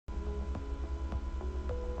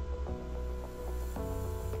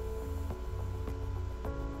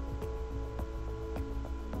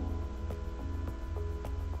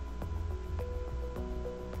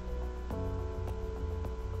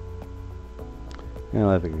Yeah,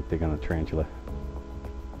 I think I could take on a tarantula.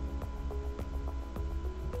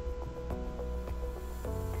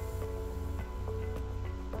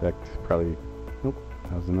 In fact, probably... Nope,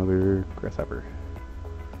 that was another grasshopper.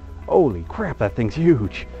 Holy crap, that thing's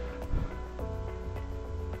huge!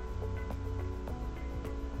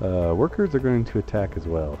 Workers are going to attack as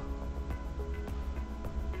well.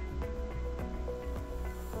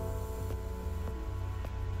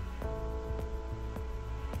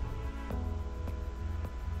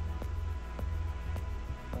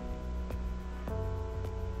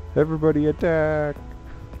 Everybody attack!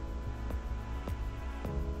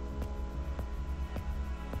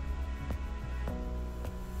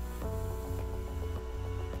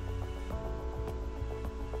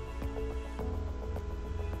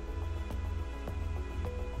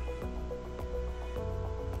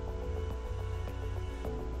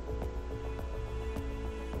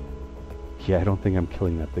 Yeah, I don't think I'm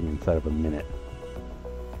killing that thing inside of a minute.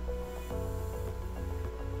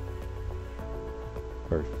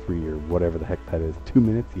 Or 3 or whatever the heck that is. 2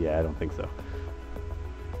 minutes? Yeah, I don't think so.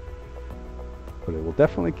 But it will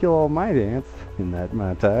definitely kill all my ants in that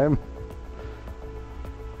amount of time.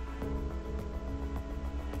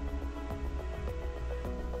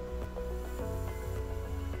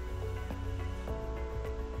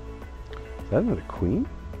 Is that another queen?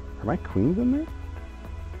 Are my queens in there?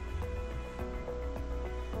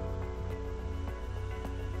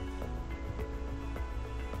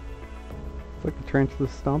 It's like the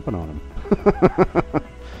tarantula's stomping on him.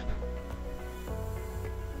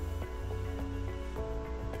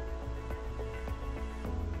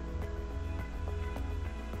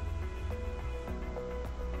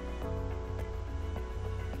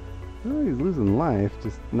 Well, he's losing life,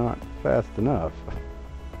 just not fast enough.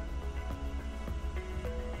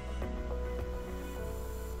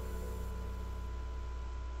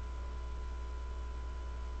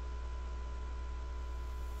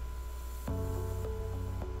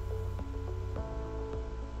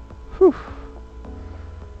 Whew.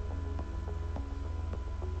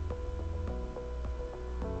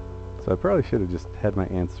 So I probably should have just had my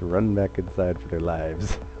ants run back inside for their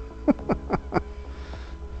lives.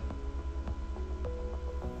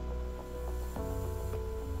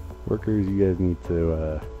 Workers, you guys need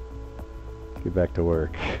to get back to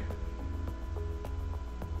work.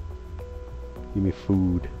 Give me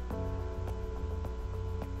food.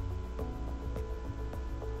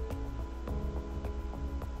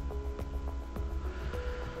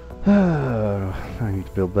 I need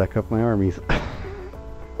to build back up my armies.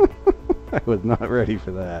 I was not ready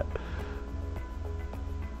for that.